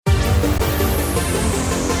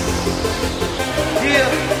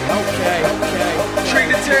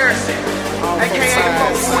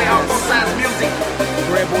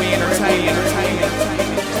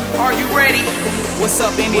Are you ready? What's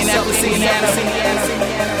up, Indianapolis, Indiana?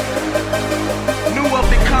 New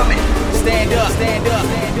up and coming. Stand up, stand up,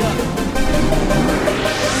 stand up.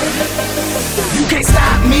 You can't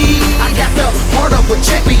stop me, I got the heart of a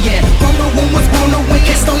champion. From the womb was born to win,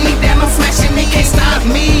 can't slow me down, I'm smashing it, can't stop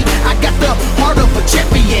me. I got the heart of a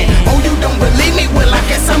champion. Oh, you don't believe me? Well, I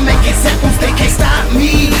guess I'm making examples, they can't stop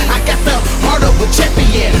me. I got the heart of a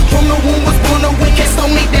champion. From the womb was born to win, can't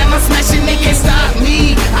slow me down, I'm smashing it, can't stop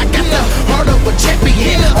me. I got the heart of a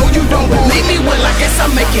champion. Oh, you don't believe me? Well, I guess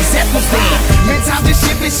I'm making examples then. Man, time this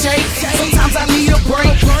ship is shake. Sometimes I need a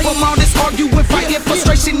break from all this arguing, fighting,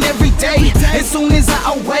 frustration every day. As soon as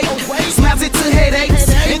I awake, smiles it to headaches.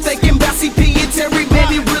 And thinking about CP and Terry,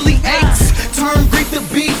 man, it really aches. Turn grief to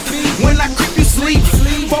beef when I creep you sleep.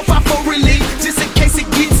 4-5 relief, just in case it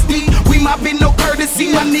gets deep. We might be no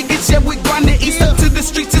courtesy, my niggas, yeah, we grindin' east up to the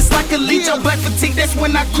streets just like a leech. On black fatigue, that's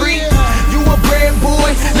when I creep. You a bread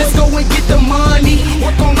boy, let's go and get the money.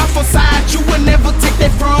 Work on off side, you will never take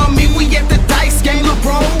that from me. We at the dice game,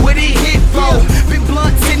 LeBron, where it hit for. Big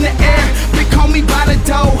blunts in the air, big homie by the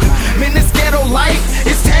door. Man, this ghetto life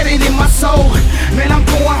is tatted in my soul. Man, I'm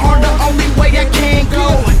going hard the only way I can go.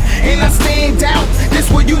 And I stand out,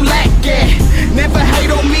 that's where you lack at. Never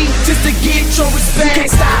hate on me, just to get your respect. You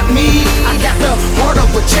can't stop me, I got the heart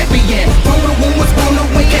of a champion. From the womb was born to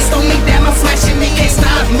win, can't slow me down, I'm smashing it, can't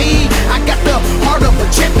stop me. I got the heart of a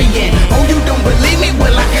champion. Oh, you don't believe me?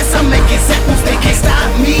 Well, I guess I'm making examples, they can't stop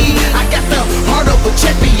me. I got the heart of a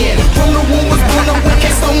champion. From the womb was born to win,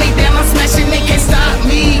 can't slow me down, I'm smashing it, can't stop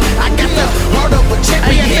me. I got the heart of a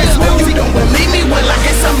champion. Oh, you don't believe me? Well, I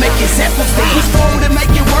guess I'm making examples then. Who's going to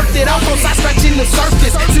make it worth it? Almost I scratching the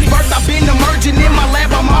surface. Since birth I've been emerging in my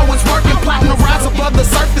lab, I'm always working, plotting to rise above the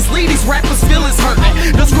surface. Leave these rappers feelings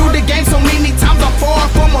hurting. Done screwed the game so many times, I'm far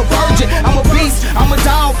from a virgin. I'm a beast, I'm a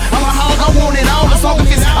dog, I'm a hog, I want it all. As long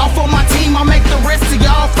as it's all for my team, I make the rest of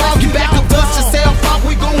y'all fall. You back up, dust yourself off,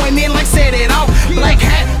 we going in like set it off. Black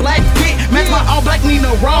hat, black fit, match my all black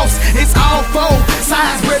Nina Ross. It's all four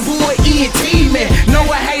sides, Red Bull, ENT, man. No,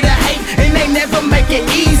 I hate, and they never make it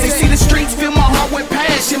easy. See the streets, fill my heart with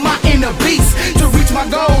passion, my inner beast. To reach my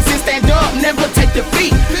goals and stand up, never take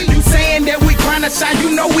defeat. You saying that we grind to shine,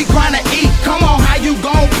 you know we grind to eat. Come on, how you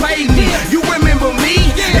gon' play me? You remember me?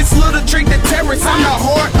 It's little Trigg The Terrorist, I'm the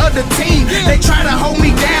heart of the team. They try to hold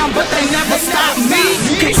me down, but they never stop me.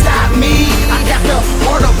 You can't stop me, I got the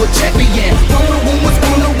heart of a champion. From the womb was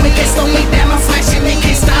born to win, can't slow me down, I'm smashing it,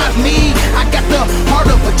 can't stop me. I got the heart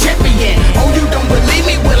of a champion. Oh, you don't believe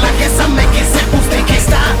me? Well, I guess I'm making examples, they can't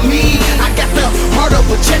stop me. I got the heart of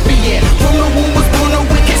a champion. From the womb was born to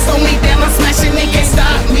win, can't slow me down, I'm smashing it, can't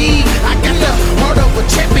stop me. I got the heart of a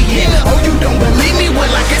champion. Oh, you don't believe me? Well,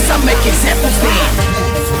 I guess I'm making examples then.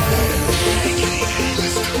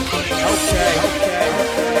 Okay.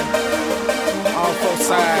 All four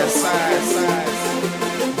sides.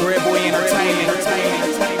 Bread Boy Entertainment.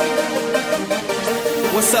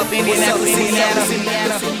 What's up, Indianapolis, Indiana?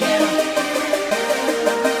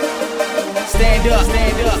 Stand up,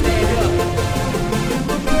 stand up, stand up.